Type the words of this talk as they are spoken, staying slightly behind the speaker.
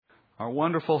our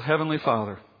wonderful Heavenly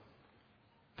Father.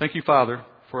 Thank you, Father,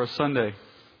 for a Sunday.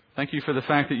 Thank you for the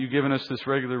fact that you've given us this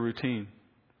regular routine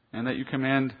and that you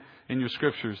command in your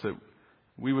Scriptures that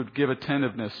we would give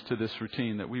attentiveness to this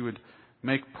routine, that we would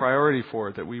make priority for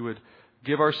it, that we would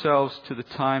give ourselves to the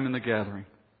time and the gathering.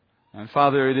 And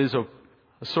Father, it is a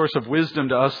source of wisdom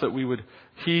to us that we would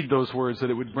heed those words,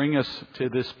 that it would bring us to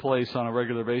this place on a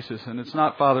regular basis. And it's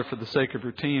not, Father, for the sake of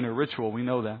routine or ritual. We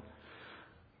know that.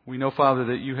 We know, Father,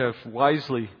 that you have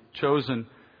wisely chosen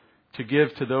to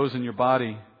give to those in your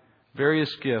body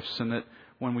various gifts, and that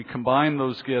when we combine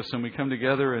those gifts and we come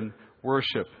together and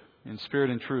worship in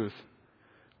spirit and truth,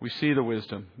 we see the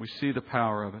wisdom. We see the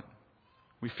power of it.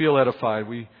 We feel edified.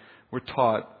 We're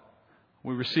taught.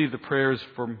 We receive the prayers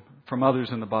from others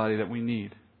in the body that we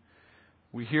need.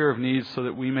 We hear of needs so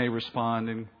that we may respond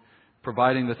in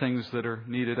providing the things that are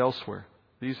needed elsewhere.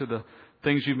 These are the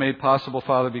things you've made possible,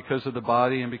 Father, because of the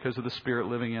body and because of the Spirit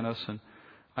living in us. And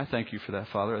I thank you for that,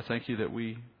 Father. I thank you that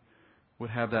we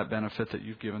would have that benefit that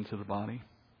you've given to the body.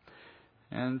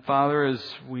 And Father, as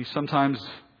we sometimes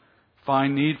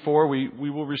find need for, we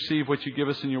will receive what you give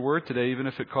us in your word today, even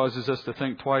if it causes us to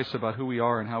think twice about who we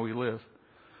are and how we live.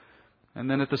 And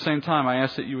then at the same time, I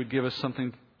ask that you would give us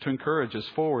something to encourage us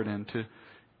forward and to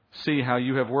see how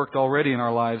you have worked already in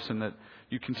our lives and that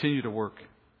you continue to work.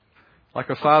 Like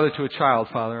a father to a child,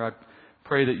 Father, I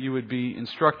pray that you would be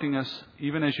instructing us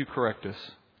even as you correct us,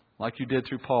 like you did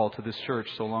through Paul to this church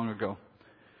so long ago.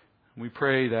 We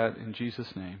pray that in Jesus'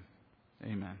 name.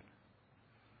 Amen.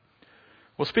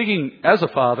 Well, speaking as a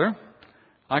father,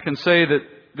 I can say that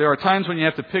there are times when you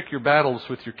have to pick your battles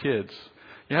with your kids.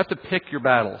 You have to pick your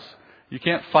battles. You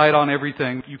can't fight on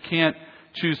everything. You can't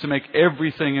choose to make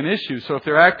everything an issue. So if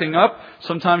they're acting up,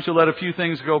 sometimes you'll let a few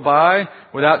things go by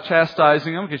without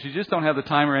chastising them because you just don't have the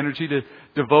time or energy to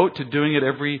devote to doing it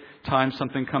every time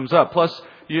something comes up. Plus,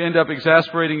 you end up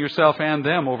exasperating yourself and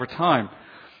them over time.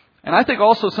 And I think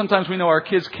also sometimes we know our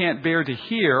kids can't bear to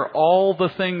hear all the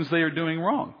things they are doing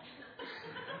wrong.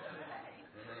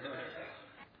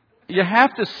 You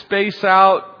have to space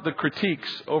out the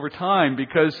critiques over time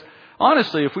because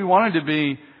honestly, if we wanted to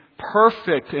be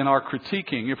perfect in our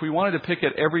critiquing, if we wanted to pick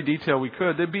at every detail we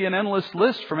could, there'd be an endless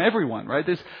list from everyone, right?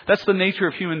 That's the nature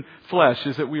of human flesh,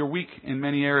 is that we are weak in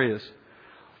many areas.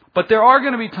 But there are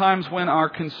going to be times when our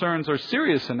concerns are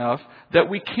serious enough that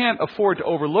we can't afford to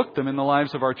overlook them in the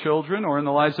lives of our children or in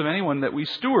the lives of anyone that we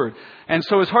steward. And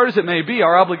so as hard as it may be,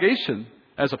 our obligation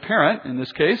as a parent, in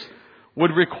this case,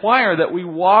 would require that we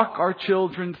walk our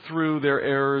children through their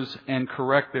errors and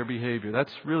correct their behavior.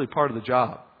 That's really part of the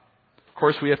job. Of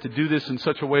course, we have to do this in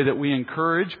such a way that we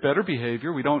encourage better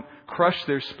behavior. We don't crush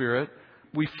their spirit.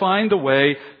 We find a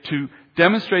way to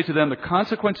demonstrate to them the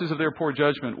consequences of their poor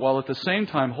judgment while at the same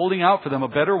time holding out for them a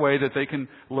better way that they can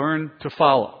learn to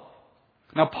follow.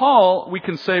 Now, Paul, we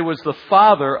can say, was the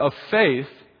father of faith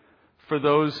for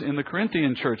those in the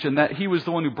Corinthian church, and that he was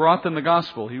the one who brought them the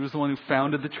gospel. He was the one who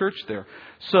founded the church there.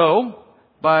 So,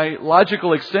 by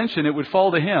logical extension, it would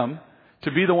fall to him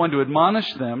to be the one to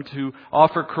admonish them, to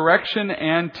offer correction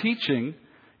and teaching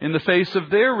in the face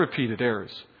of their repeated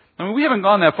errors. I mean, we haven't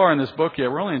gone that far in this book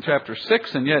yet. We're only in chapter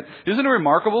 6, and yet, isn't it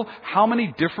remarkable how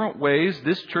many different ways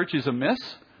this church is amiss?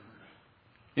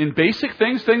 In basic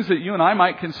things that you and I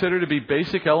might consider to be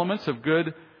basic elements of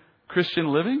good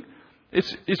Christian living.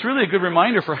 It's really a good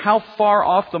reminder for how far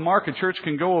off the mark a church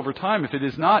can go over time if it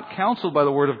is not counseled by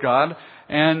the Word of God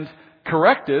and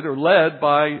corrected or led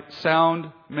by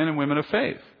sound men and women of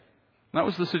faith. And that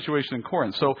was the situation in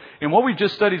Corinth. So in what we've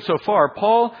just studied so far,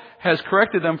 Paul has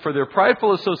corrected them for their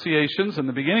prideful associations in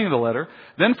the beginning of the letter,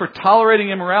 then for tolerating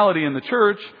immorality in the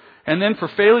church, and then for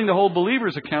failing to hold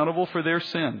believers accountable for their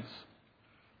sins.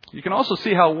 You can also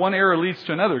see how one error leads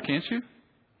to another, can't you?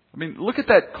 I mean, look at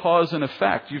that cause and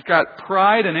effect. You've got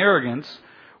pride and arrogance,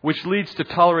 which leads to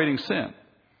tolerating sin.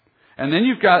 And then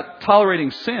you've got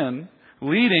tolerating sin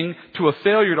leading to a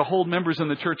failure to hold members in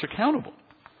the church accountable.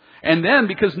 And then,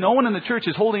 because no one in the church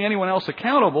is holding anyone else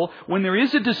accountable, when there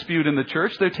is a dispute in the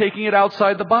church, they're taking it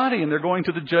outside the body and they're going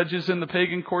to the judges in the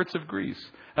pagan courts of Greece.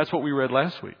 That's what we read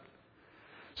last week.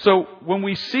 So when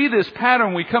we see this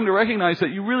pattern, we come to recognize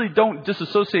that you really don't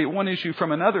disassociate one issue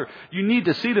from another. You need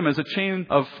to see them as a chain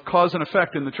of cause and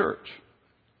effect in the church.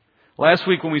 Last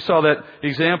week when we saw that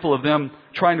example of them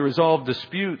trying to resolve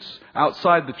disputes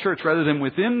outside the church rather than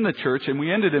within the church, and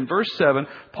we ended in verse 7,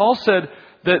 Paul said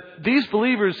that these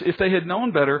believers, if they had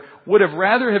known better, would have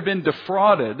rather have been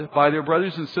defrauded by their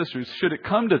brothers and sisters, should it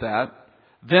come to that,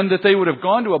 than that they would have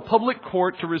gone to a public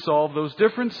court to resolve those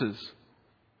differences.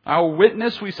 Our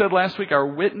witness, we said last week, our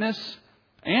witness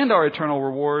and our eternal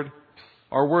reward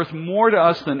are worth more to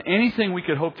us than anything we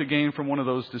could hope to gain from one of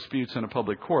those disputes in a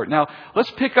public court. Now, let's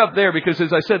pick up there because,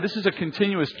 as I said, this is a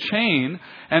continuous chain,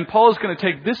 and Paul is going to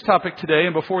take this topic today,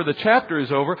 and before the chapter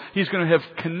is over, he's going to have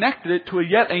connected it to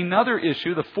yet another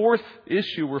issue, the fourth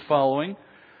issue we're following,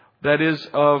 that is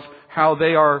of how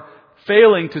they are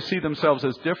failing to see themselves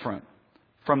as different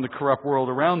from the corrupt world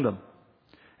around them.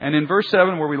 And in verse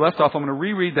 7, where we left off, I'm going to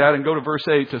reread that and go to verse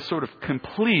 8 to sort of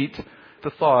complete the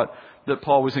thought that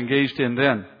Paul was engaged in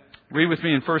then. Read with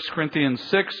me in 1 Corinthians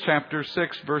 6, chapter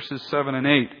 6, verses 7 and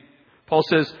 8. Paul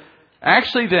says,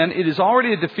 "Actually then, it is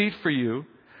already a defeat for you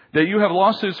that you have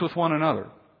lawsuits with one another.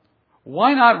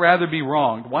 Why not rather be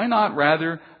wronged? Why not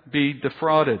rather be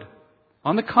defrauded?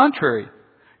 On the contrary,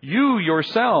 you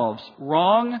yourselves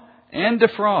wrong and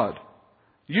defraud.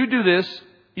 You do this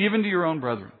even to your own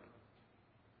brethren."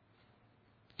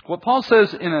 What Paul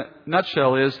says in a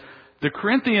nutshell is, the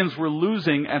Corinthians were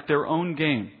losing at their own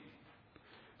game.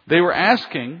 They were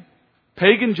asking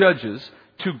pagan judges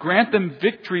to grant them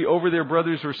victory over their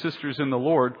brothers or sisters in the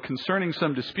Lord concerning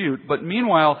some dispute, but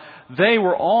meanwhile, they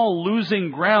were all losing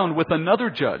ground with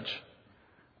another judge,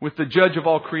 with the judge of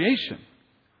all creation.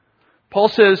 Paul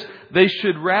says they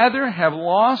should rather have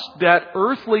lost that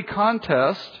earthly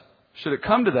contest, should it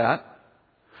come to that,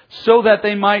 so that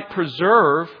they might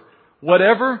preserve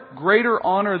whatever greater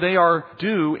honor they are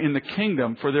due in the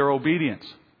kingdom for their obedience.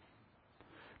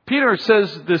 Peter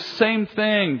says this same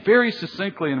thing very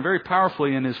succinctly and very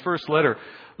powerfully in his first letter.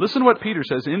 Listen to what Peter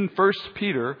says in 1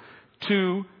 Peter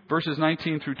 2, verses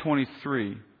 19 through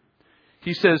 23.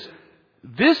 He says,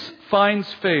 "This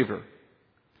finds favor,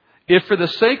 if for the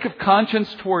sake of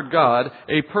conscience toward God,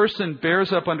 a person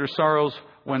bears up under sorrows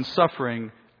when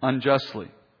suffering unjustly.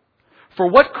 For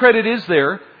what credit is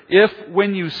there if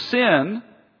when you sin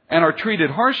and are treated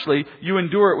harshly, you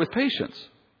endure it with patience?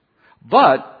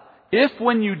 But if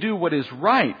when you do what is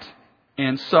right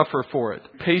and suffer for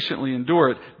it, patiently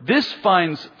endure it, this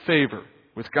finds favor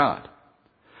with God.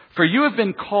 For you have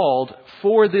been called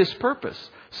for this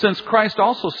purpose, since Christ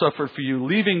also suffered for you,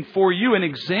 leaving for you an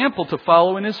example to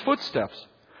follow in his footsteps,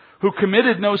 who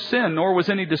committed no sin, nor was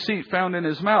any deceit found in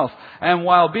his mouth. And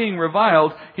while being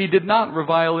reviled, he did not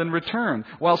revile in return.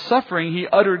 While suffering, he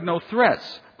uttered no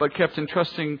threats, but kept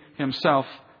entrusting himself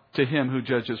to him who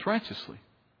judges righteously."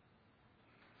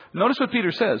 Notice what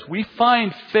Peter says. We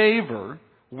find favor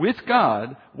with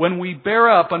God when we bear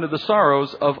up under the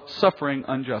sorrows of suffering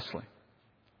unjustly.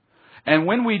 And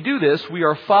when we do this, we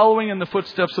are following in the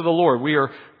footsteps of the Lord. We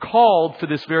are called for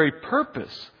this very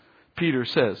purpose, Peter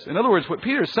says. In other words, what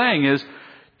Peter is saying is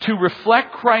to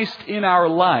reflect Christ in our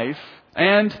life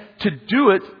and to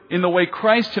do it in the way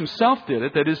Christ himself did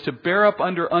it, that is to bear up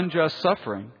under unjust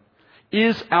suffering,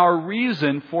 is our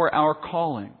reason for our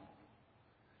calling.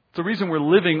 It's the reason we're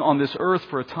living on this earth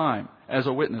for a time as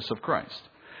a witness of Christ.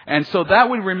 And so that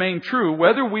would remain true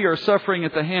whether we are suffering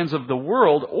at the hands of the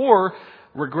world or,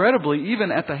 regrettably,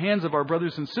 even at the hands of our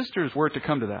brothers and sisters, were it to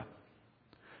come to that.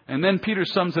 And then Peter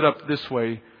sums it up this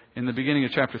way in the beginning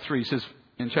of chapter 3. He says,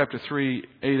 in chapter 3,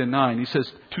 8 and 9, he says,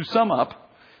 to sum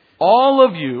up, all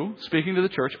of you, speaking to the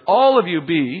church, all of you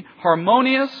be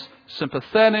harmonious,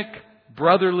 sympathetic,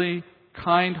 brotherly,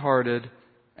 kind-hearted,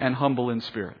 and humble in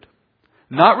spirit,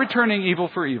 not returning evil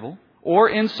for evil or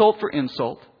insult for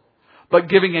insult, but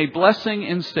giving a blessing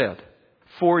instead.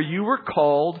 For you were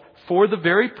called for the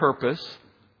very purpose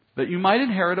that you might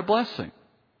inherit a blessing.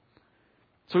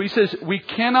 So he says we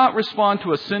cannot respond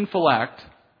to a sinful act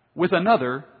with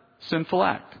another sinful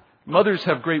act. Mothers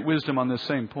have great wisdom on this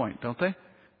same point, don't they?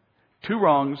 Two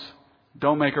wrongs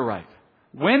don't make a right.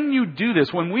 When you do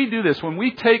this, when we do this, when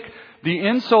we take the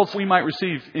insults we might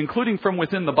receive, including from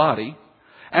within the body,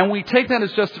 and we take that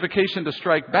as justification to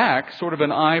strike back, sort of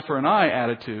an eye for an eye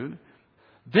attitude,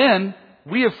 then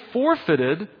we have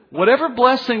forfeited whatever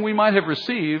blessing we might have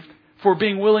received for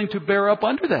being willing to bear up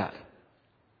under that.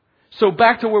 So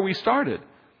back to where we started.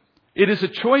 It is a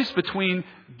choice between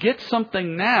get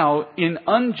something now in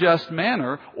unjust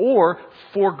manner or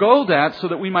forego that so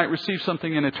that we might receive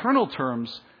something in eternal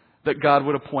terms that God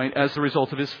would appoint as the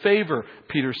result of his favor,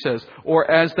 Peter says, or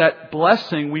as that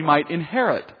blessing we might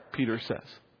inherit, Peter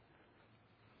says.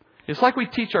 It's like we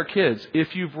teach our kids,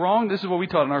 if you've wronged, this is what we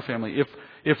taught in our family,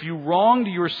 if you wronged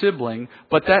your sibling,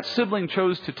 but that sibling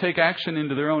chose to take action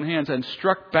into their own hands and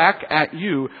struck back at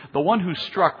you, the one who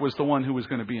struck was the one who was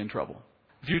going to be in trouble.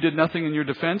 If you did nothing in your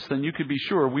defense, then you could be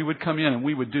sure we would come in and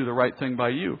we would do the right thing by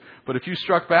you. But if you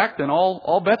struck back, then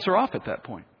all bets are off at that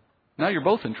point. Now you're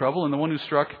both in trouble, and the one who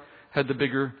struck had the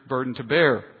bigger burden to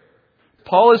bear.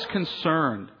 Paul is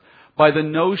concerned by the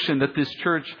notion that this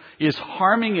church is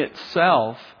harming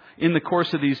itself in the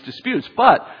course of these disputes.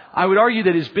 But I would argue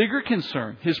that his bigger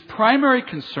concern, his primary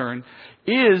concern,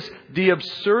 is the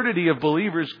absurdity of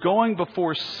believers going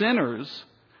before sinners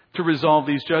to resolve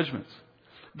these judgments.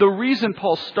 The reason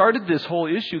Paul started this whole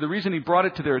issue, the reason he brought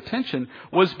it to their attention,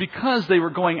 was because they were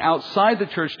going outside the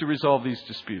church to resolve these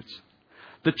disputes.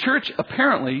 The church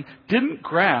apparently didn't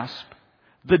grasp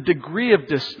the degree of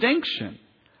distinction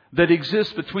that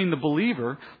exists between the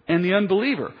believer and the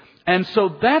unbeliever. And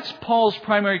so that's Paul's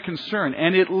primary concern.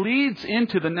 And it leads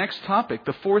into the next topic,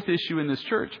 the fourth issue in this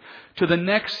church, to the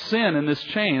next sin in this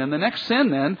chain. And the next sin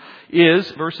then is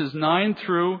verses 9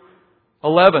 through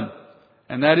 11.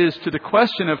 And that is to the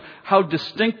question of how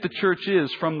distinct the church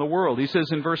is from the world. He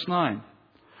says in verse 9,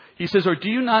 he says, "Or do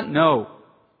you not know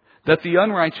that the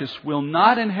unrighteous will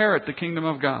not inherit the kingdom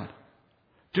of God?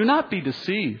 Do not be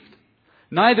deceived.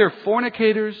 Neither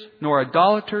fornicators, nor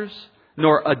idolaters,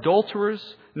 nor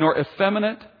adulterers, nor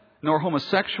effeminate, nor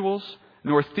homosexuals,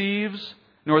 nor thieves,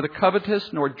 nor the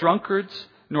covetous, nor drunkards,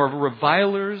 nor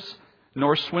revilers,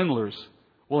 nor swindlers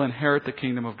will inherit the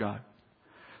kingdom of God.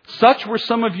 Such were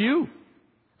some of you.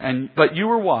 But you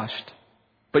were washed,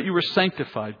 but you were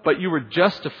sanctified, but you were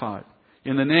justified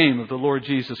in the name of the Lord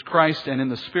Jesus Christ and in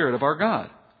the Spirit of our God."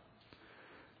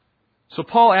 So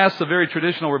Paul asks a very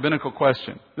traditional rabbinical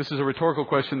question. This is a rhetorical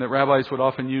question that rabbis would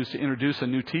often use to introduce a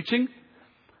new teaching.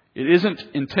 It isn't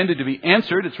intended to be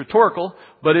answered, it's rhetorical,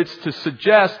 but it's to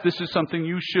suggest this is something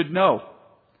you should know.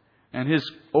 And his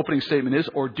opening statement is,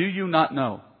 "Or do you not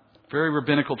know?" Very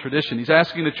rabbinical tradition. He's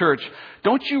asking the church,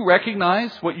 don't you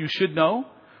recognize what you should know?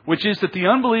 Which is that the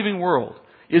unbelieving world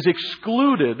is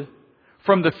excluded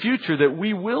from the future that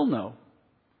we will know.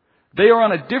 They are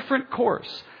on a different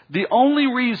course. The only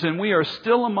reason we are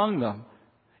still among them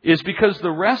is because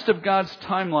the rest of God's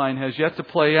timeline has yet to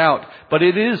play out. But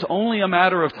it is only a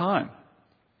matter of time.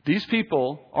 These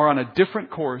people are on a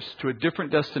different course to a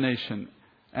different destination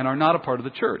and are not a part of the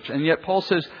church. And yet Paul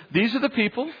says, these are the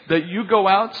people that you go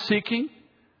out seeking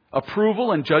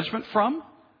approval and judgment from.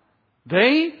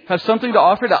 They have something to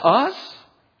offer to us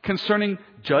concerning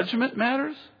judgment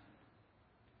matters.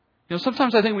 You know,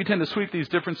 sometimes I think we tend to sweep these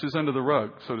differences under the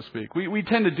rug, so to speak. We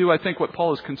tend to do, I think, what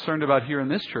Paul is concerned about here in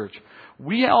this church.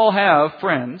 We all have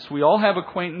friends. We all have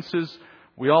acquaintances.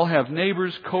 We all have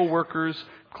neighbors, co-workers,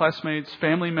 classmates,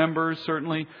 family members,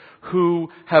 certainly,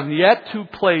 who have yet to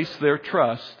place their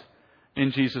trust in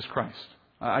Jesus Christ.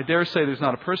 I dare say there's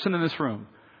not a person in this room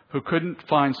who couldn't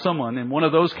find someone in one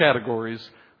of those categories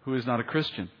who is not a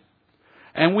Christian.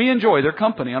 And we enjoy their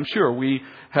company, I'm sure. We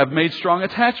have made strong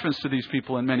attachments to these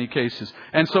people in many cases.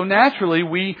 And so naturally,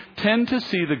 we tend to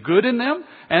see the good in them,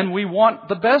 and we want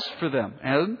the best for them.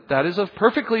 And that is a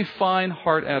perfectly fine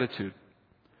heart attitude.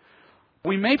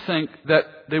 We may think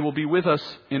that they will be with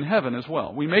us in heaven as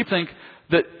well. We may think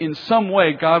that in some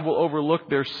way God will overlook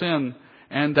their sin,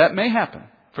 and that may happen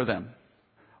for them.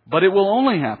 But it will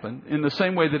only happen in the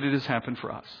same way that it has happened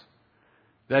for us.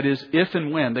 That is, if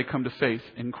and when they come to faith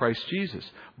in Christ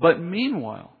Jesus. But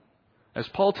meanwhile, as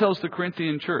Paul tells the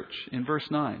Corinthian church in verse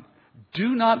 9,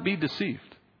 do not be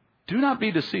deceived. Do not be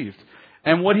deceived.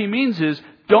 And what he means is,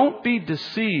 don't be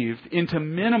deceived into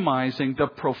minimizing the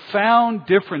profound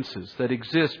differences that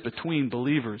exist between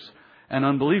believers and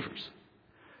unbelievers.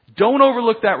 Don't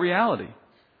overlook that reality.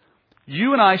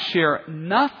 You and I share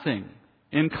nothing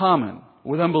in common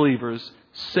with unbelievers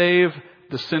save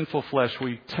the sinful flesh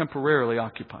we temporarily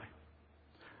occupy.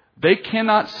 They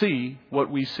cannot see what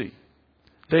we see.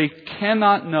 They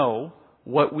cannot know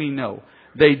what we know.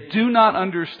 They do not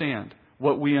understand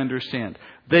what we understand.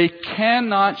 They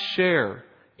cannot share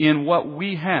in what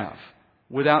we have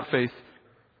without faith.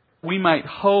 We might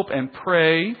hope and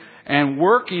pray and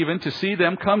work even to see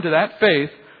them come to that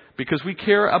faith because we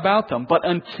care about them. But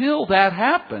until that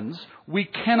happens, we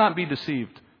cannot be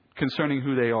deceived concerning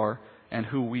who they are and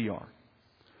who we are.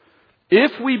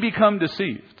 If we become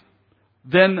deceived,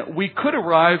 then we could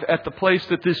arrive at the place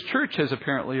that this church has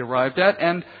apparently arrived at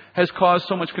and has caused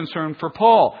so much concern for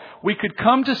Paul. We could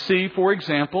come to see, for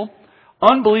example,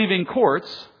 unbelieving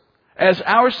courts as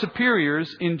our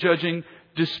superiors in judging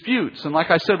disputes. And like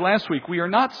I said last week, we are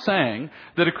not saying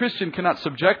that a Christian cannot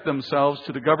subject themselves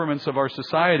to the governments of our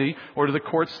society or to the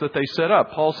courts that they set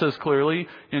up. Paul says clearly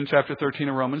in chapter 13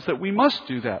 of Romans that we must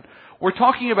do that. We're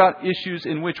talking about issues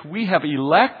in which we have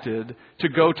elected to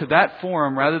go to that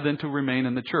forum rather than to remain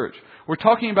in the church. We're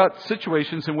talking about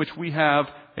situations in which we have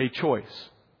a choice,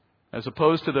 as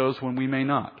opposed to those when we may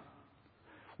not.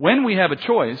 When we have a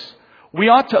choice, we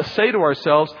ought to say to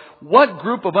ourselves, what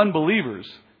group of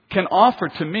unbelievers can offer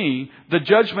to me the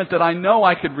judgment that I know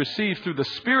I could receive through the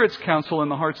Spirit's counsel in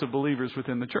the hearts of believers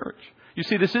within the church? You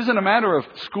see, this isn't a matter of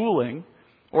schooling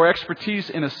or expertise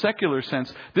in a secular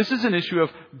sense. This is an issue of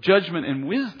judgment and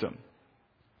wisdom.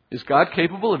 Is God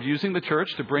capable of using the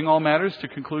church to bring all matters to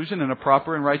conclusion in a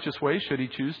proper and righteous way, should He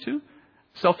choose to?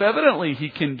 Self-evidently, He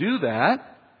can do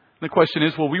that. The question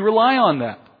is, will we rely on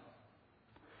that?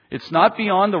 It's not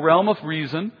beyond the realm of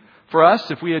reason for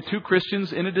us, if we had two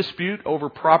Christians in a dispute over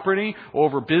property,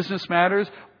 over business matters,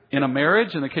 in a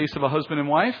marriage, in the case of a husband and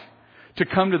wife, to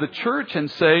come to the church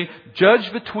and say, judge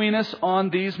between us on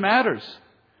these matters.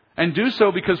 And do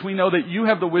so because we know that you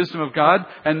have the wisdom of God,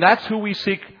 and that's who we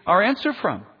seek our answer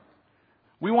from.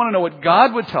 We want to know what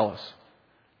God would tell us.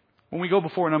 When we go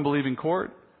before an unbelieving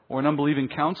court, or an unbelieving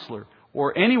counselor,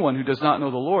 or anyone who does not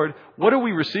know the Lord, what are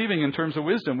we receiving in terms of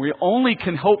wisdom? We only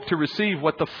can hope to receive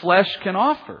what the flesh can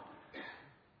offer.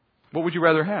 What would you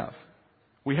rather have?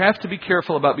 We have to be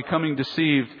careful about becoming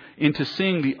deceived into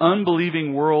seeing the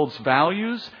unbelieving world's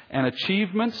values and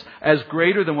achievements as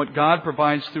greater than what God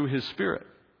provides through His Spirit.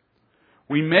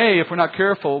 We may, if we're not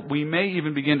careful, we may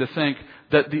even begin to think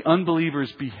that the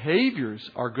unbelievers' behaviors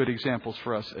are good examples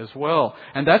for us as well.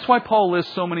 And that's why Paul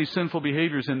lists so many sinful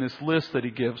behaviors in this list that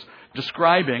he gives,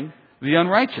 describing the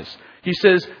unrighteous. He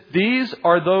says, these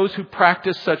are those who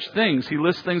practice such things. He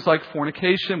lists things like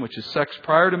fornication, which is sex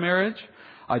prior to marriage,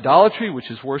 idolatry,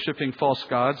 which is worshiping false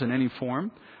gods in any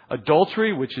form,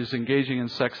 adultery, which is engaging in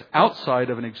sex outside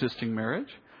of an existing marriage.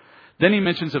 Then he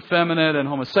mentions effeminate and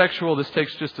homosexual. This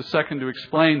takes just a second to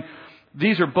explain.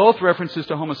 These are both references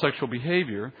to homosexual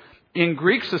behavior. In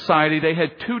Greek society, they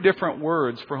had two different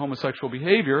words for homosexual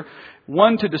behavior.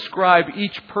 One to describe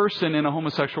each person in a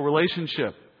homosexual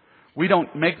relationship. We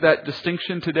don't make that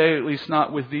distinction today, at least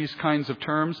not with these kinds of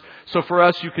terms. So for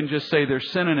us, you can just say they're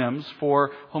synonyms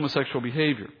for homosexual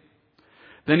behavior.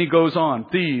 Then he goes on,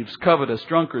 thieves, covetous,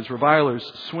 drunkards, revilers,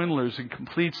 swindlers, and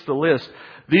completes the list.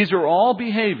 These are all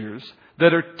behaviors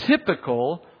that are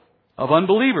typical of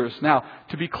unbelievers. Now,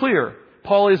 to be clear,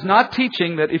 Paul is not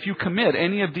teaching that if you commit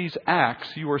any of these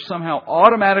acts, you are somehow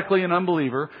automatically an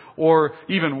unbeliever, or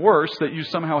even worse, that you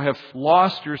somehow have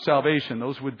lost your salvation.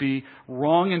 Those would be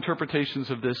wrong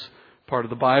interpretations of this part of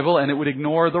the Bible, and it would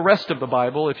ignore the rest of the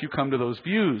Bible if you come to those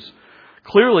views.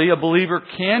 Clearly, a believer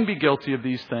can be guilty of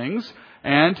these things,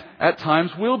 and at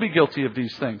times will be guilty of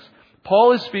these things.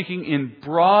 Paul is speaking in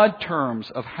broad terms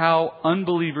of how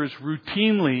unbelievers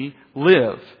routinely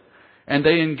live. And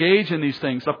they engage in these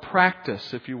things, a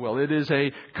practice, if you will. It is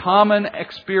a common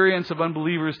experience of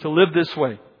unbelievers to live this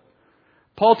way.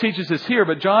 Paul teaches this here,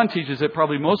 but John teaches it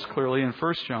probably most clearly in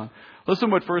 1 John. Listen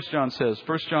to what 1 John says.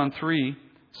 1 John 3,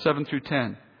 7 through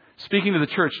 10. Speaking to the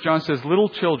church, John says, little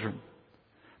children,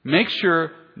 make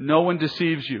sure no one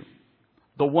deceives you.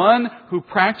 The one who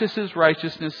practices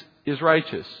righteousness is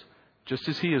righteous, just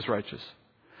as he is righteous.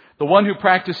 The one who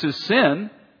practices sin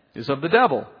is of the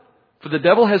devil. For the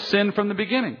devil has sinned from the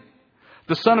beginning.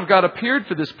 The Son of God appeared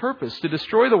for this purpose, to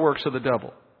destroy the works of the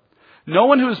devil. No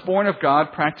one who is born of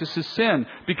God practices sin,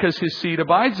 because his seed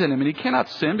abides in him, and he cannot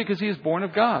sin because he is born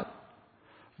of God.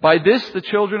 By this the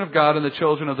children of God and the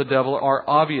children of the devil are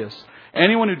obvious.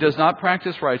 Anyone who does not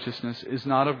practice righteousness is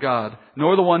not of God,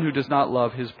 nor the one who does not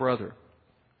love his brother.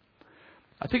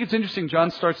 I think it's interesting, John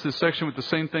starts this section with the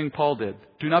same thing Paul did.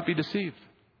 Do not be deceived.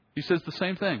 He says the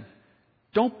same thing.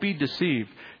 Don't be deceived.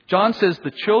 John says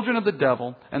the children of the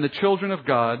devil and the children of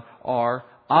God are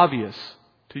obvious,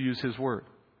 to use his word,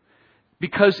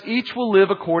 because each will live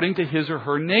according to his or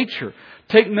her nature.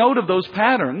 Take note of those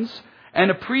patterns and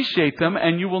appreciate them,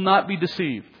 and you will not be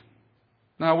deceived.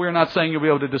 Now, we're not saying you'll be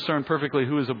able to discern perfectly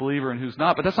who is a believer and who's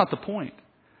not, but that's not the point.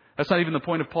 That's not even the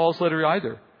point of Paul's letter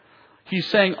either. He's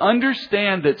saying,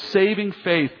 understand that saving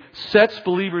faith sets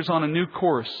believers on a new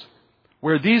course,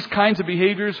 where these kinds of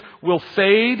behaviors will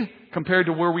fade compared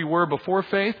to where we were before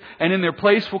faith, and in their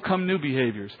place will come new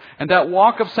behaviors. And that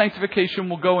walk of sanctification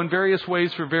will go in various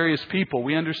ways for various people.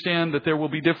 We understand that there will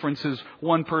be differences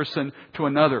one person to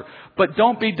another. But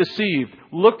don't be deceived.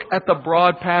 Look at the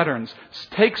broad patterns.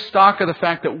 Take stock of the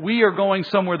fact that we are going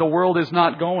somewhere the world is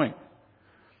not going.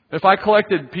 If I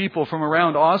collected people from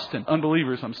around Austin,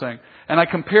 unbelievers I'm saying, and I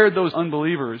compared those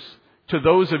unbelievers to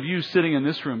those of you sitting in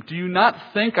this room, do you not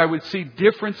think I would see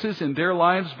differences in their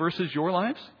lives versus your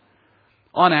lives?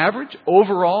 On average,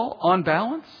 overall, on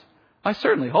balance? I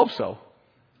certainly hope so.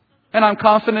 And I'm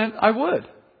confident I would.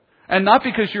 And not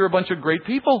because you're a bunch of great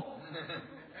people.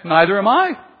 Neither am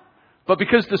I. But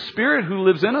because the Spirit who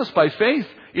lives in us by faith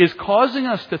is causing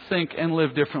us to think and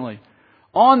live differently.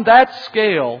 On that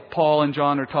scale, Paul and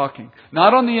John are talking.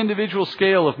 Not on the individual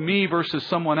scale of me versus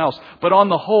someone else, but on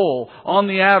the whole, on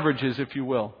the averages, if you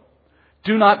will.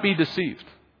 Do not be deceived.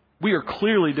 We are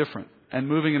clearly different and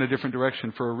moving in a different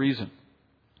direction for a reason.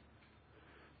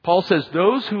 Paul says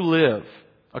those who live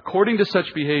according to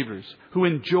such behaviors, who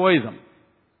enjoy them,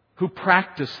 who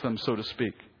practice them, so to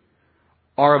speak,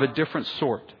 are of a different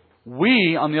sort.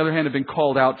 We, on the other hand, have been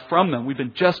called out from them. We've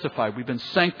been justified. We've been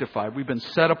sanctified. We've been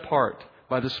set apart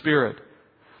by the Spirit.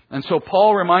 And so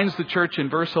Paul reminds the church in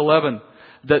verse 11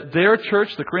 that their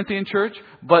church, the Corinthian church,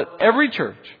 but every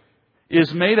church,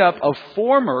 is made up of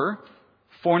former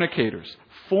fornicators,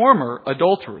 former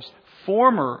adulterers,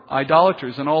 former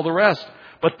idolaters, and all the rest.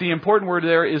 But the important word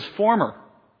there is former.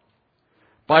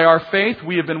 By our faith,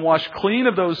 we have been washed clean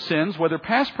of those sins, whether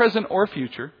past, present, or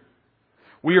future.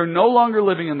 We are no longer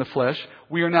living in the flesh.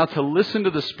 We are now to listen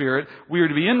to the Spirit. We are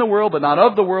to be in the world, but not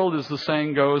of the world, as the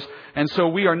saying goes. And so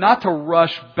we are not to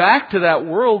rush back to that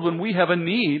world when we have a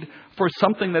need for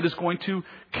something that is going to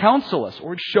counsel us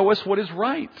or show us what is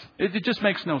right. It just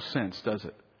makes no sense, does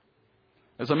it?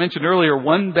 As I mentioned earlier,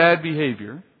 one bad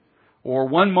behavior or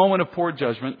one moment of poor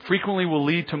judgment frequently will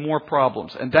lead to more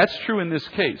problems. And that's true in this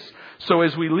case. So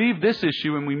as we leave this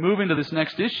issue and we move into this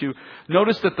next issue,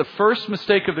 notice that the first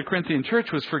mistake of the Corinthian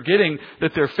church was forgetting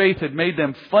that their faith had made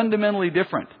them fundamentally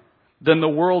different than the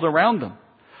world around them.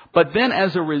 But then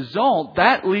as a result,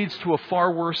 that leads to a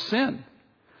far worse sin.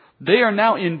 They are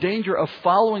now in danger of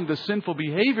following the sinful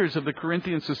behaviors of the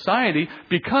Corinthian society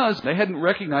because they hadn't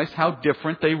recognized how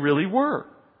different they really were.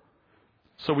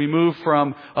 So we move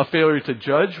from a failure to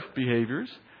judge behaviors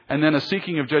and then a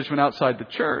seeking of judgment outside the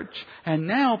church. And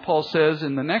now Paul says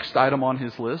in the next item on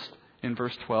his list, in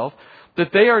verse 12,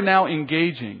 that they are now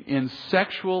engaging in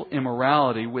sexual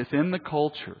immorality within the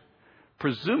culture,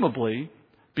 presumably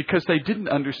because they didn't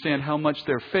understand how much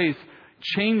their faith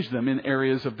changed them in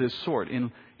areas of this sort,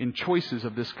 in choices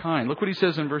of this kind. Look what he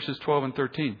says in verses 12 and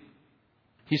 13.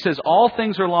 He says, all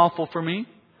things are lawful for me,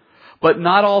 but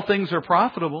not all things are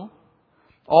profitable.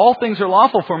 All things are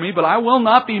lawful for me, but I will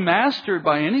not be mastered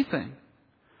by anything.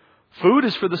 Food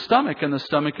is for the stomach, and the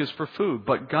stomach is for food.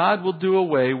 But God will do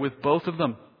away with both of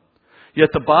them. Yet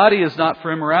the body is not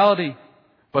for immorality,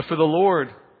 but for the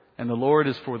Lord, and the Lord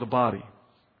is for the body.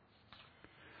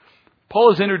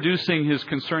 Paul is introducing his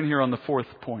concern here on the fourth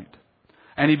point.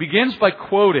 And he begins by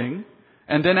quoting,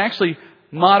 and then actually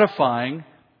modifying,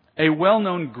 a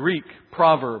well-known Greek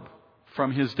proverb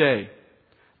from his day.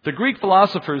 The Greek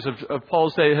philosophers of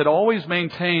Paul's day had always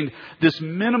maintained this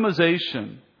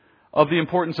minimization of the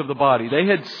importance of the body. They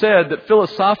had said that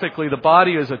philosophically the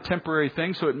body is a temporary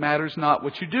thing, so it matters not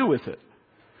what you do with it.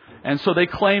 And so they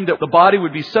claimed that the body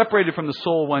would be separated from the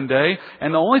soul one day,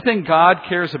 and the only thing God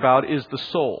cares about is the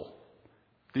soul,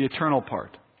 the eternal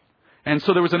part. And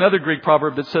so there was another Greek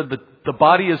proverb that said that the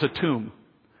body is a tomb.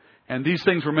 And these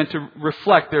things were meant to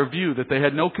reflect their view that they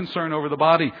had no concern over the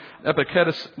body.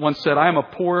 Epictetus once said, I am a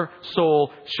poor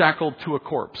soul shackled to a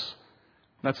corpse.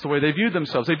 That's the way they viewed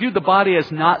themselves. They viewed the body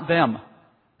as not them.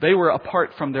 They were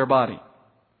apart from their body.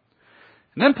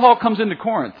 And then Paul comes into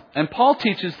Corinth, and Paul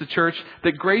teaches the church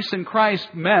that grace in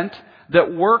Christ meant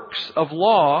that works of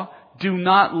law do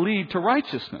not lead to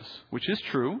righteousness, which is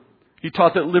true. He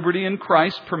taught that liberty in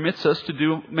Christ permits us to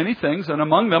do many things, and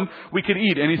among them, we could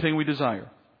eat anything we desire.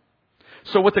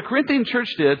 So what the Corinthian church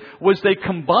did was they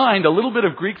combined a little bit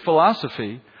of Greek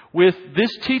philosophy with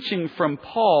this teaching from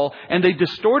Paul, and they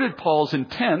distorted Paul's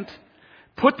intent,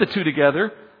 put the two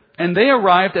together, and they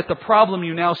arrived at the problem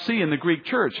you now see in the Greek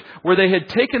church, where they had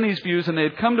taken these views and they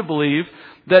had come to believe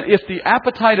that if the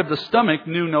appetite of the stomach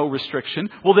knew no restriction,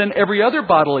 well then every other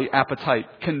bodily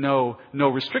appetite can know no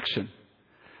restriction.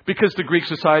 Because the Greek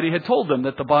society had told them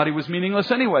that the body was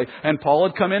meaningless anyway. And Paul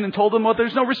had come in and told them, well,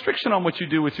 there's no restriction on what you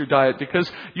do with your diet because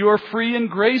you are free in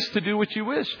grace to do what you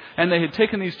wish. And they had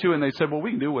taken these two and they said, well,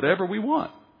 we can do whatever we want.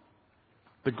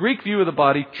 The Greek view of the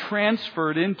body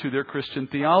transferred into their Christian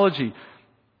theology.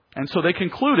 And so they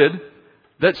concluded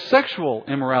that sexual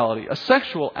immorality, a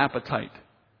sexual appetite,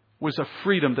 was a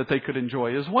freedom that they could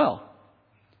enjoy as well.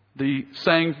 The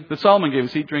saying that Solomon gave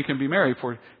us, eat, drink, and be merry,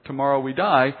 for tomorrow we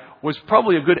die, was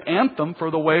probably a good anthem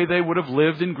for the way they would have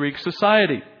lived in Greek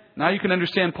society. Now you can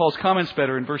understand Paul's comments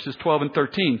better in verses 12 and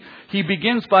 13. He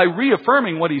begins by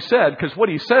reaffirming what he said, because what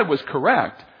he said was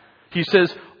correct. He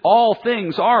says, all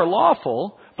things are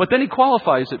lawful, but then he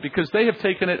qualifies it because they have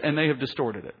taken it and they have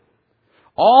distorted it.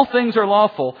 All things are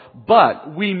lawful,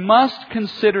 but we must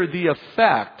consider the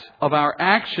effect of our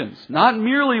actions, not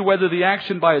merely whether the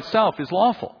action by itself is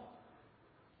lawful.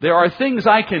 There are things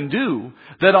I can do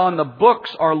that on the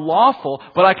books are lawful,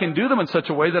 but I can do them in such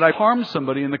a way that I harm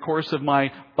somebody in the course of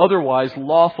my otherwise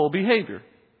lawful behavior.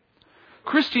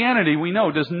 Christianity, we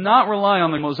know, does not rely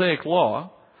on the Mosaic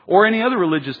Law or any other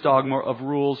religious dogma of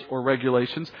rules or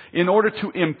regulations in order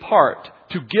to impart,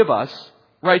 to give us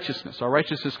righteousness. Our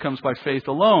righteousness comes by faith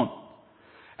alone.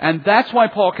 And that's why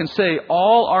Paul can say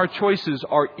all our choices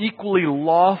are equally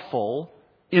lawful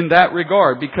in that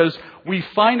regard, because we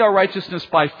find our righteousness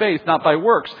by faith, not by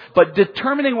works. But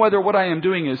determining whether what I am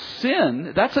doing is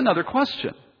sin, that's another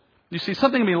question. You see,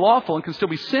 something can be lawful and can still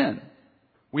be sin.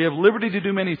 We have liberty to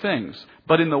do many things,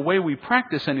 but in the way we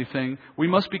practice anything, we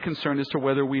must be concerned as to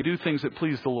whether we do things that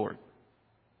please the Lord.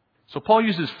 So Paul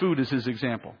uses food as his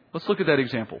example. Let's look at that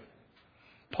example.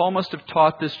 Paul must have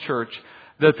taught this church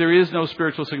that there is no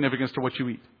spiritual significance to what you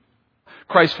eat.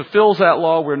 Christ fulfills that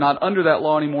law. We're not under that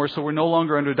law anymore, so we're no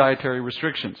longer under dietary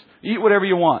restrictions. Eat whatever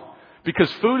you want,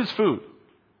 because food is food.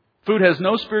 Food has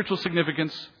no spiritual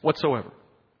significance whatsoever.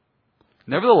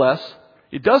 Nevertheless,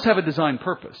 it does have a design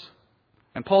purpose.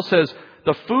 And Paul says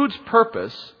the food's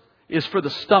purpose is for the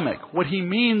stomach. What he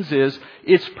means is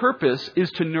its purpose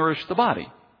is to nourish the body.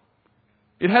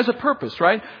 It has a purpose,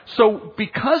 right? So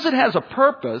because it has a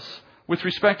purpose with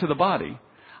respect to the body,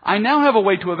 I now have a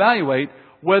way to evaluate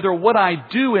whether what I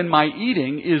do in my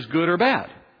eating is good or bad.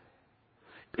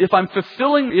 If I'm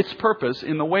fulfilling its purpose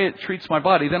in the way it treats my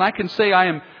body, then I can say I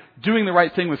am doing the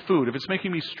right thing with food, if it's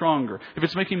making me stronger, if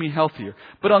it's making me healthier.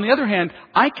 But on the other hand,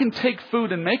 I can take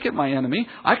food and make it my enemy.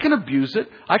 I can abuse it.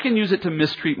 I can use it to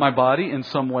mistreat my body in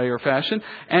some way or fashion.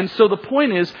 And so the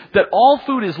point is that all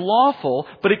food is lawful,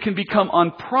 but it can become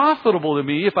unprofitable to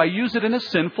me if I use it in a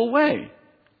sinful way.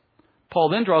 Paul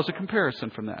then draws a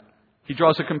comparison from that. He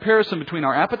draws a comparison between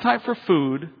our appetite for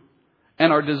food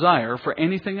and our desire for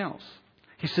anything else.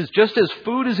 He says, just as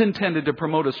food is intended to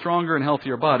promote a stronger and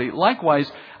healthier body,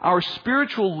 likewise, our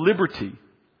spiritual liberty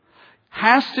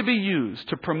has to be used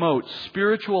to promote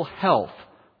spiritual health,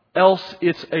 else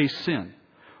it's a sin.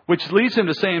 Which leads him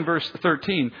to say in verse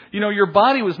 13, your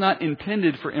body was not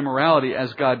intended for immorality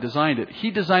as God designed it.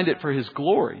 He designed it for His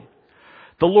glory.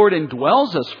 The Lord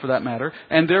indwells us, for that matter,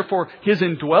 and therefore His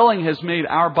indwelling has made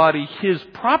our body His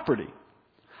property.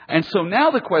 And so now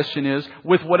the question is,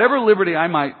 with whatever liberty I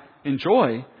might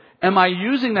enjoy, am I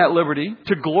using that liberty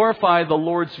to glorify the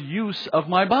Lord's use of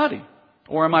my body?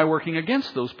 Or am I working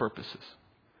against those purposes?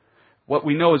 What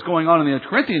we know is going on in the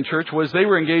Corinthian church was they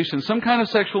were engaged in some kind of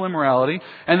sexual immorality,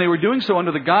 and they were doing so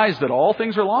under the guise that all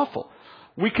things are lawful.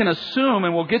 We can assume,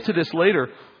 and we'll get to this later,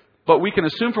 but we can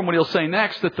assume from what he'll say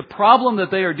next, that the problem that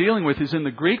they are dealing with is in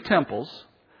the Greek temples,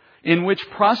 in which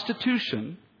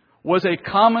prostitution was a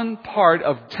common part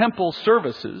of temple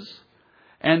services,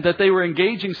 and that they were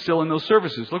engaging still in those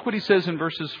services. Look what he says in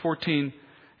verses 14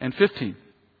 and 15.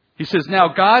 He says, now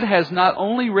God has not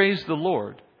only raised the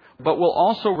Lord, but will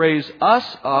also raise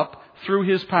us up through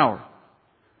His power.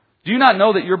 Do you not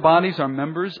know that your bodies are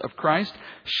members of Christ?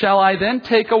 Shall I then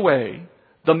take away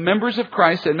the members of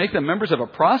Christ and make them members of a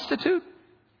prostitute?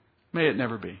 May it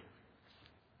never be.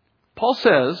 Paul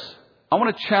says, I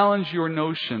want to challenge your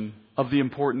notion of the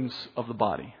importance of the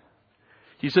body.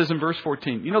 He says in verse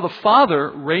 14, the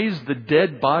Father raised the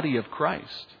dead body of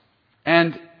Christ.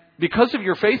 And because of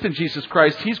your faith in Jesus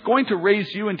Christ, He's going to raise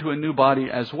you into a new body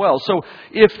as well. So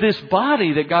if this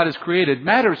body that God has created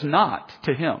matters not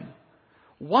to Him,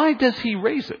 why does He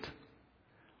raise it?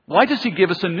 Why does He give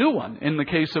us a new one in the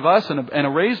case of us and a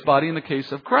raised body in the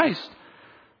case of Christ?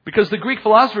 Because the Greek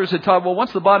philosophers had taught, well,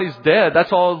 once the body's dead,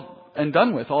 that's all and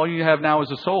done with. All you have now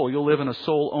is a soul. You'll live in a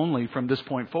soul only from this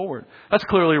point forward. That's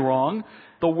clearly wrong.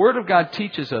 The Word of God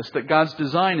teaches us that God's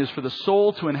design is for the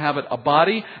soul to inhabit a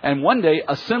body, and one day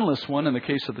a sinless one in the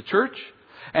case of the church.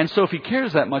 And so if He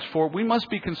cares that much for it, we must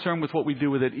be concerned with what we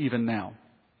do with it even now.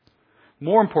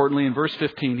 More importantly, in verse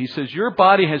 15, he says, your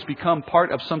body has become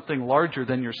part of something larger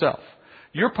than yourself.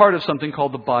 You're part of something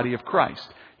called the body of Christ.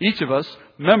 Each of us,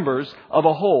 members of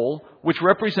a whole, which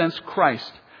represents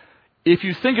Christ. If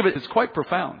you think of it, it's quite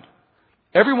profound.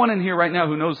 Everyone in here right now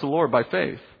who knows the Lord by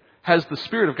faith has the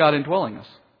Spirit of God indwelling us.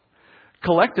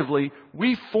 Collectively,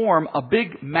 we form a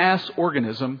big mass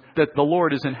organism that the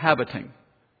Lord is inhabiting.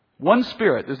 One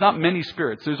Spirit. There's not many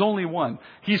spirits. There's only one.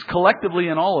 He's collectively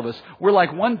in all of us. We're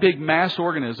like one big mass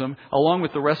organism along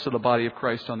with the rest of the body of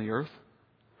Christ on the earth.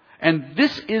 And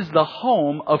this is the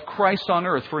home of Christ on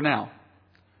earth for now.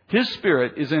 His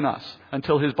Spirit is in us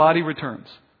until His body returns.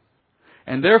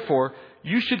 And therefore,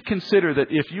 you should consider that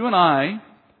if you and I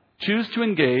choose to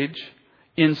engage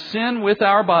in sin with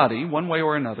our body, one way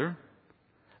or another,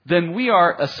 then we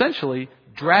are essentially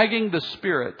dragging the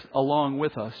Spirit along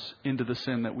with us into the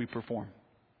sin that we perform.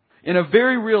 In a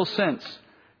very real sense,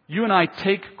 you and I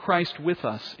take Christ with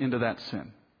us into that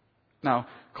sin. Now,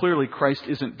 clearly Christ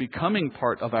isn't becoming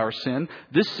part of our sin.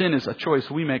 This sin is a choice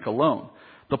we make alone.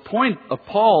 The point of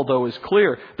Paul, though, is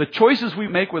clear. The choices we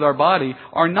make with our body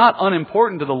are not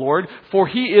unimportant to the Lord, for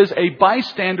He is a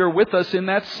bystander with us in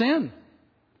that sin.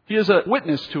 He is a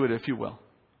witness to it, if you will.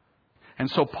 And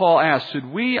so Paul asks, should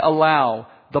we allow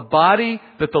the body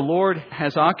that the Lord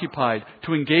has occupied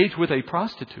to engage with a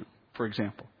prostitute, for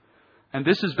example? And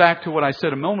this is back to what I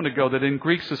said a moment ago, that in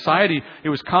Greek society, it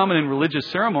was common in religious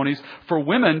ceremonies for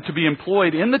women to be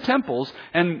employed in the temples,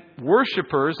 and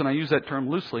worshipers, and I use that term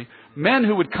loosely, men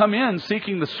who would come in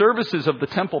seeking the services of the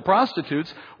temple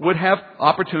prostitutes would have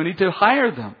opportunity to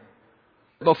hire them.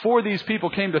 Before these people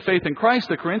came to faith in Christ,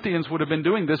 the Corinthians would have been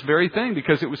doing this very thing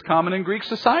because it was common in Greek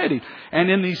society.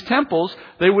 And in these temples,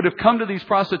 they would have come to these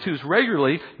prostitutes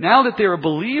regularly. Now that they're a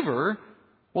believer,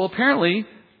 well, apparently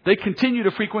they continue to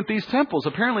frequent these temples.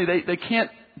 Apparently they can't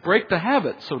break the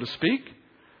habit, so to speak.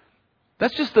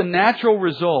 That's just the natural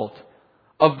result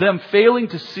of them failing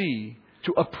to see,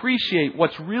 to appreciate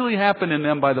what's really happened in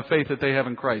them by the faith that they have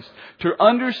in Christ. To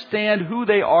understand who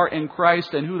they are in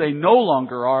Christ and who they no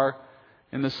longer are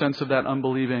in the sense of that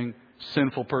unbelieving,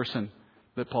 sinful person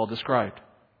that Paul described.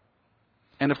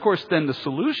 And of course, then the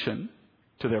solution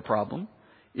to their problem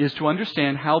is to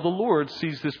understand how the Lord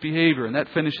sees this behavior. And that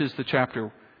finishes the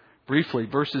chapter briefly.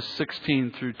 Verses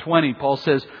 16 through 20, Paul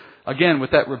says, again,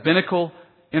 with that rabbinical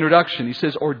introduction, he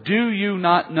says, "Or do you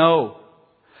not know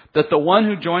that the one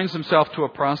who joins himself to a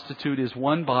prostitute is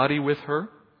one body with her?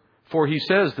 For he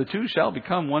says, the two shall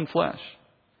become one flesh.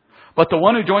 But the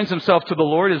one who joins himself to the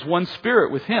Lord is one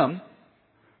spirit with Him.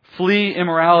 Flee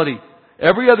immorality.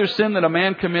 Every other sin that a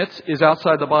man commits is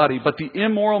outside the body, but the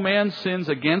immoral man sins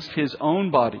against his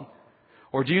own body.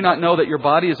 Or do you not know that your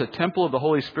body is a temple of the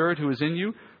Holy Spirit who is in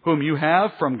you, whom you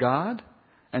have from God,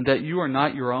 and that you are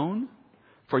not your own?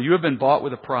 For you have been bought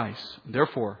with a price.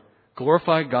 Therefore,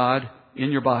 glorify God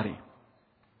in your body."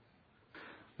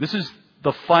 This is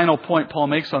the final point Paul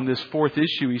makes on this fourth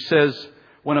issue. He says,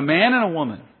 when a man and a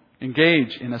woman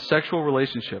engage in a sexual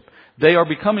relationship, they are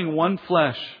becoming one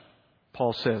flesh,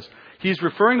 Paul says. He's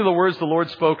referring to the words the Lord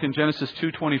spoke in Genesis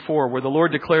 2:24, where the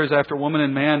Lord declares after woman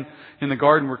and man in the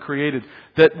garden were created,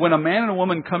 that when a man and a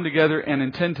woman come together and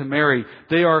intend to marry,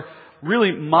 they are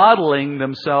really modeling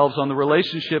themselves on the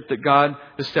relationship that God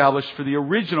established for the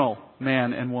original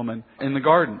man and woman in the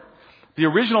garden. The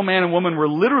original man and woman were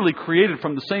literally created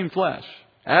from the same flesh.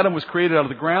 Adam was created out of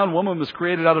the ground, woman was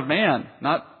created out of man,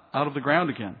 not out of the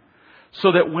ground again.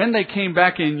 So that when they came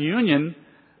back in union,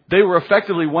 they were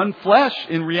effectively one flesh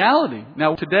in reality.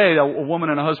 Now today, a woman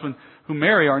and a husband who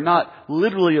marry are not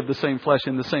literally of the same flesh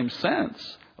in the same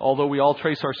sense, although we all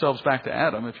trace ourselves back to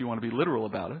Adam, if you want to be literal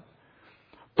about it.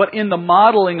 But in the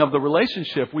modeling of the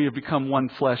relationship, we have become one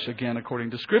flesh again,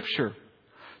 according to Scripture.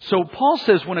 So Paul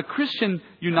says when a Christian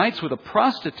unites with a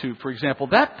prostitute, for example,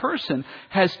 that person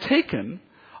has taken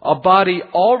a body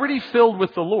already filled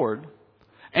with the Lord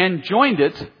and joined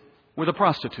it with a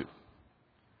prostitute.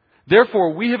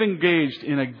 Therefore, we have engaged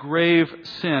in a grave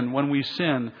sin when we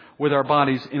sin with our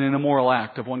bodies in an immoral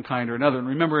act of one kind or another. And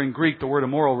remember, in Greek, the word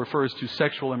immoral refers to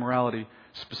sexual immorality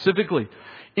specifically.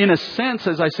 In a sense,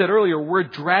 as I said earlier, we're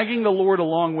dragging the Lord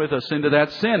along with us into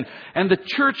that sin. And the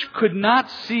church could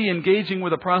not see engaging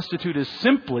with a prostitute as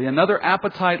simply another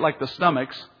appetite like the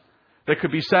stomach's that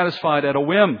could be satisfied at a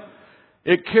whim.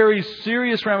 It carries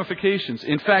serious ramifications.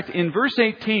 In fact, in verse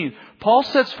 18, Paul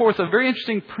sets forth a very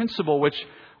interesting principle which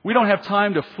we don't have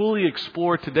time to fully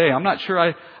explore today. I'm not sure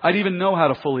I'd even know how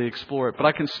to fully explore it, but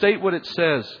I can state what it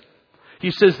says.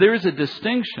 He says there is a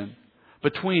distinction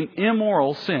between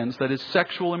immoral sins, that is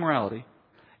sexual immorality,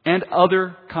 and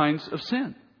other kinds of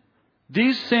sin.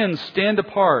 These sins stand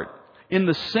apart in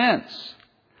the sense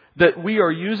that we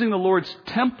are using the Lord's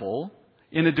temple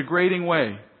in a degrading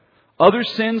way. Other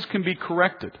sins can be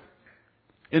corrected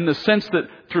in the sense that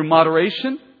through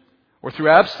moderation or through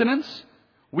abstinence,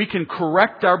 we can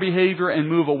correct our behavior and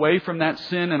move away from that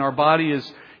sin, and our body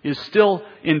is still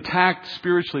intact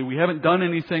spiritually. We haven't done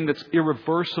anything that's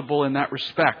irreversible in that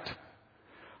respect.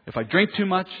 If I drink too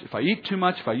much, if I eat too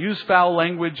much, if I use foul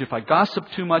language, if I gossip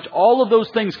too much, all of those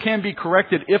things can be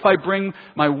corrected if I bring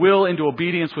my will into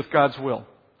obedience with God's will.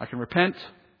 I can repent.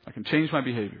 I can change my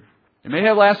behavior. It may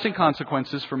have lasting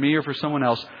consequences for me or for someone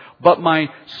else, but my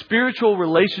spiritual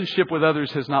relationship with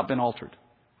others has not been altered.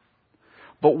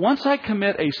 But once I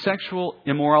commit a sexual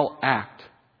immoral act,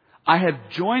 I have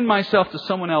joined myself to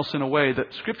someone else in a way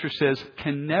that Scripture says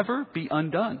can never be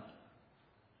undone.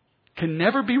 Can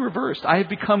never be reversed. I have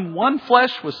become one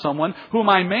flesh with someone whom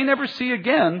I may never see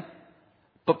again.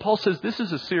 But Paul says this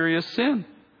is a serious sin.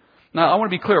 Now, I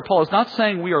want to be clear. Paul is not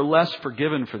saying we are less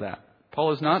forgiven for that.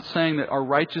 Paul is not saying that our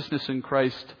righteousness in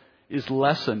Christ is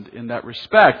lessened in that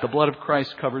respect. The blood of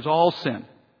Christ covers all sin.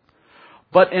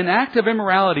 But an act of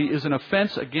immorality is an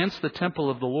offense against the temple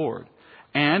of the Lord.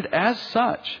 And as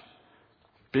such,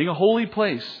 being a holy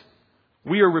place,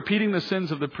 we are repeating the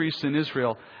sins of the priests in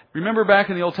Israel. Remember back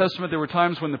in the Old Testament, there were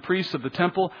times when the priests of the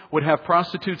temple would have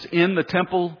prostitutes in the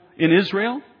temple in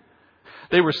Israel.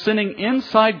 They were sinning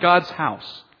inside God's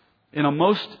house in a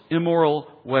most immoral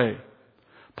way.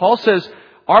 Paul says,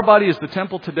 our body is the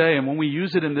temple today, and when we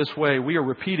use it in this way, we are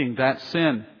repeating that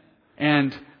sin.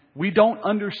 And we don't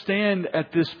understand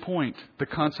at this point the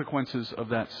consequences of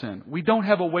that sin. We don't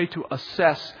have a way to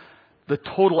assess the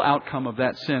total outcome of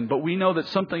that sin. But we know that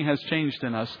something has changed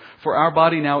in us, for our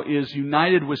body now is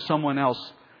united with someone else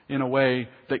in a way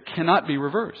that cannot be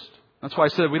reversed. That's why I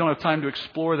said we don't have time to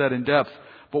explore that in depth.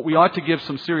 But we ought to give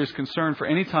some serious concern for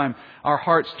any time our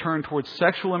hearts turn towards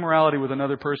sexual immorality with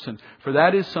another person. For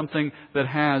that is something that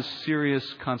has serious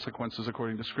consequences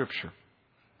according to Scripture.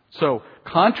 So,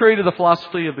 contrary to the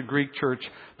philosophy of the Greek church,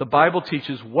 the Bible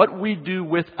teaches what we do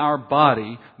with our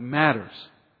body matters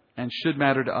and should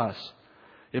matter to us.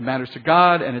 It matters to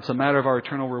God, and it's a matter of our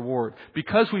eternal reward.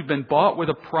 Because we've been bought with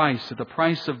a price, at the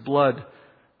price of blood,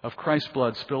 of Christ's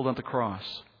blood spilled on the cross.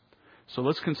 So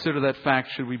let's consider that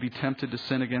fact should we be tempted to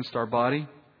sin against our body.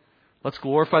 Let's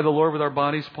glorify the Lord with our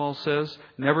bodies, Paul says.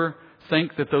 Never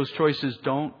think that those choices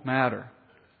don't matter.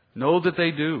 Know that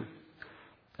they do.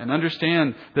 And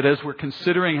understand that as we're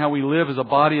considering how we live as a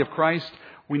body of Christ,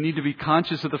 we need to be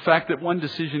conscious of the fact that one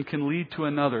decision can lead to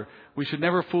another. We should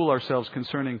never fool ourselves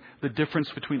concerning the difference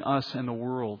between us and the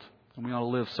world. And we ought to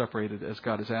live separated as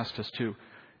God has asked us to,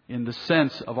 in the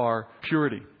sense of our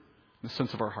purity, in the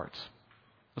sense of our hearts.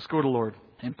 Let's go to the Lord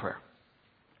in prayer.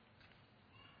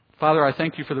 Father, I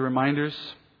thank you for the reminders.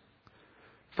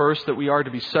 First, that we are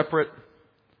to be separate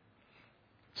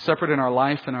in our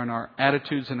life and in our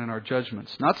attitudes and in our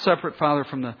judgments. Not separate, Father,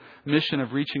 from the mission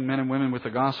of reaching men and women with the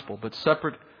gospel, but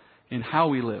separate in how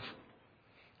we live,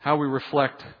 how we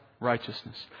reflect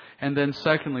righteousness. And then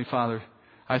secondly, Father,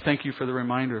 I thank you for the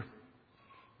reminder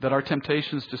that our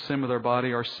temptations to sin with our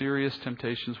body are serious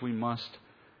temptations we must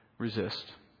resist.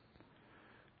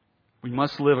 We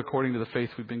must live according to the faith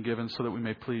we've been given so that we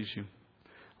may please you.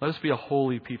 Let us be a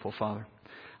holy people, Father.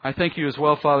 I thank you as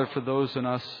well, Father, for those in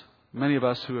us, many of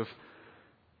us who have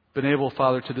been able,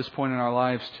 Father, to this point in our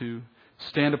lives to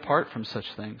stand apart from such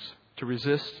things, to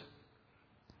resist.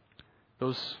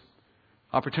 Those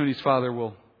opportunities, Father,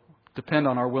 will depend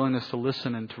on our willingness to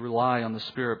listen and to rely on the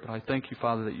Spirit. But I thank you,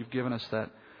 Father, that you've given us that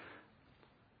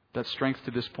strength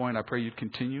to this point. I pray you'd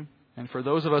continue. And for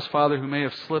those of us, Father, who may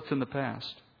have slipped in the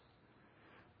past,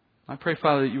 I pray,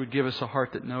 Father, that you would give us a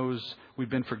heart that knows we've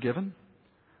been forgiven,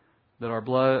 that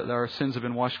our sins have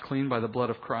been washed clean by the blood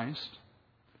of Christ.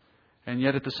 And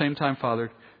yet at the same time,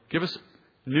 Father, give us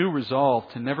new resolve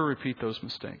to never repeat those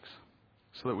mistakes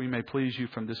so that we may please you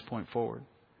from this point forward.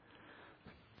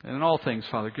 And in all things,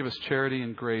 Father, give us charity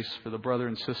and grace for the brother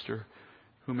and sister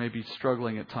who may be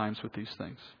struggling at times with these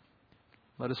things.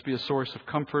 Let us be a source of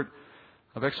comfort,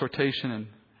 of exhortation and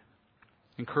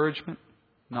encouragement,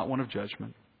 not one of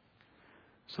judgment,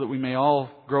 so that we may all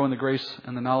grow in the grace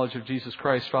and the knowledge of Jesus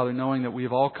Christ, Father, knowing that we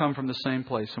have all come from the same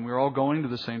place and we're all going to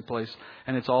the same place,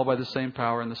 and it's all by the same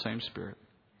power and the same Spirit.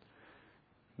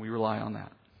 We rely on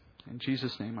that. In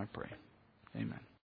Jesus' name I pray. Amen.